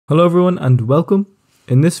Hello everyone and welcome.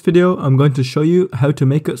 In this video I'm going to show you how to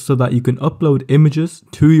make it so that you can upload images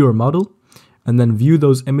to your model and then view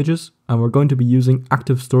those images, and we're going to be using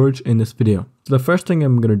active storage in this video. So the first thing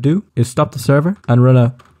I'm going to do is stop the server and run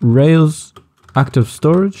a rails active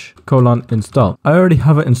storage :install. I already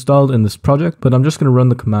have it installed in this project, but I'm just going to run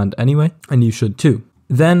the command anyway, and you should too.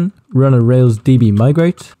 Then run a rails db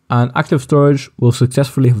migrate and active storage will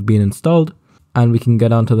successfully have been installed, and we can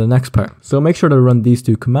get on to the next part. So make sure to run these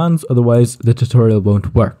two commands, otherwise the tutorial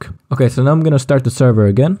won't work. Okay, so now I'm going to start the server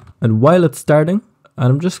again, and while it's starting,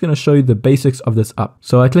 I'm just going to show you the basics of this app.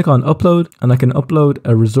 So I click on upload and I can upload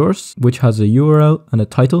a resource which has a URL and a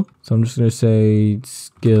title. So I'm just going to say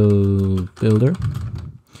skill builder,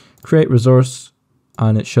 create resource,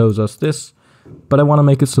 and it shows us this, but I want to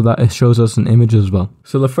make it so that it shows us an image as well.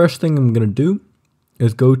 So the first thing I'm going to do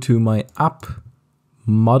is go to my app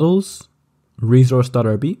models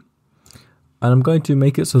resource.rb, and I'm going to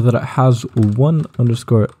make it so that it has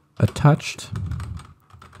 _attached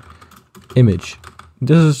image.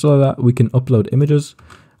 This is so that we can upload images,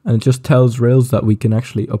 and it just tells Rails that we can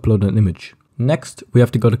actually upload an image. Next, we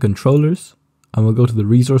have to go to controllers, and we'll go to the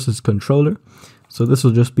resources controller. So this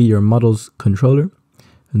will just be your models controller,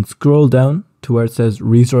 and scroll down to where it says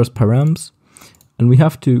resource params, and we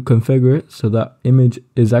have to configure it so that image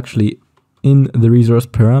is actually in the resource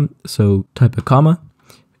param. So type a comma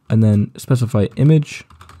and then specify image.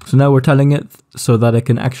 So now we're telling it so that it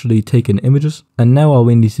can actually take in images. And now all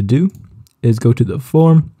we need to do is go to the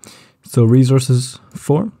form. So resources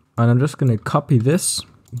form, and I'm just going to copy this,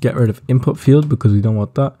 get rid of input field because we don't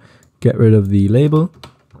want that, get rid of the label,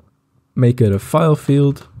 make it a file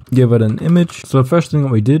field, give it an image. So the first thing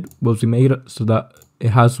that we did was we made it so that it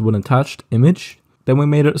has one attached image. Then we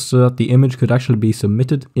made it so that the image could actually be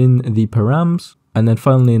submitted in the params. And then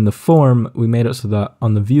finally in the form, we made it so that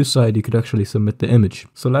on the view side, you could actually submit the image.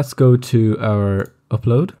 So let's go to our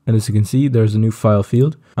upload. And as you can see, there's a new file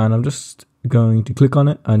field, and I'm just going to click on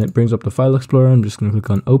it and it brings up the file explorer. I'm just going to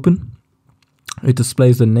click on open. It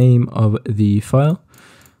displays the name of the file,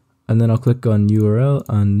 and then I'll click on URL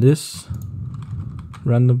and this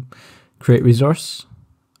random create resource.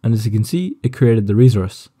 And as you can see, it created the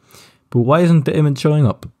resource. But why isn't the image showing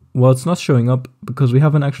up? Well, it's not showing up because we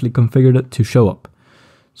haven't actually configured it to show up.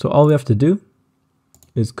 So all we have to do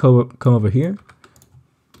is come over here,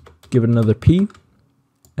 give it another P,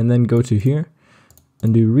 and then go to here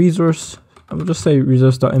and do resource. I will just say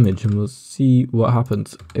resource.image and we'll see what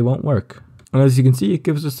happens. It won't work. And as you can see, it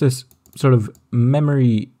gives us this sort of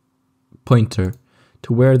memory pointer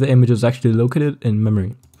to where the image is actually located in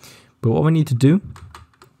memory. But what we need to do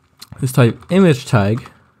is type image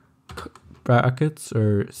tag brackets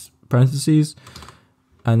or parentheses,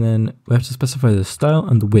 and then we have to specify the style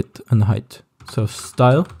and the width and the height. So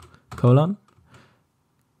style colon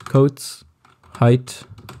quotes height,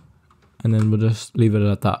 and then we'll just leave it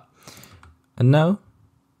at that. And now,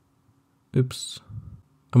 oops,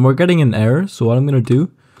 and we're getting an error. So what I'm going to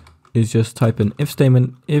do is just type an if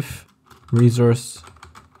statement, if resource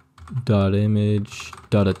dot image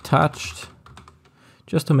dot attached,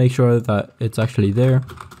 just to make sure that it's actually there.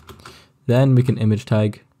 Then we can image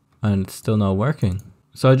tag, and it's still not working.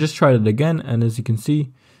 So I just tried it again, and as you can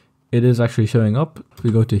see, it is actually showing up. If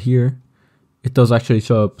we go to here, it does actually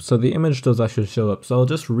show up. So the image does actually show up. So I'll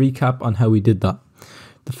just recap on how we did that.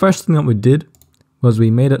 The first thing that we did was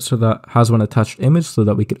we made it so that it has one attached image so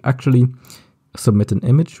that we could actually submit an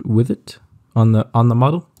image with it on the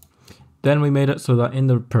model. Then we made it so that in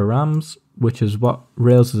the params, which is what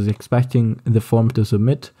Rails is expecting the form to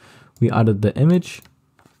submit, we added the image.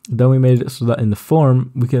 Then we made it so that in the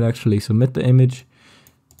form, we could actually submit the image.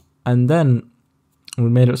 And then we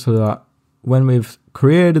made it so that when we've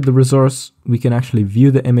created the resource, we can actually view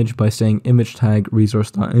the image by saying image tag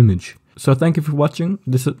resource.image. So thank you for watching.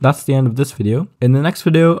 That's the end of this video. In the next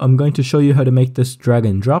video, I'm going to show you how to make this drag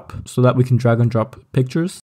and drop so that we can drag and drop pictures.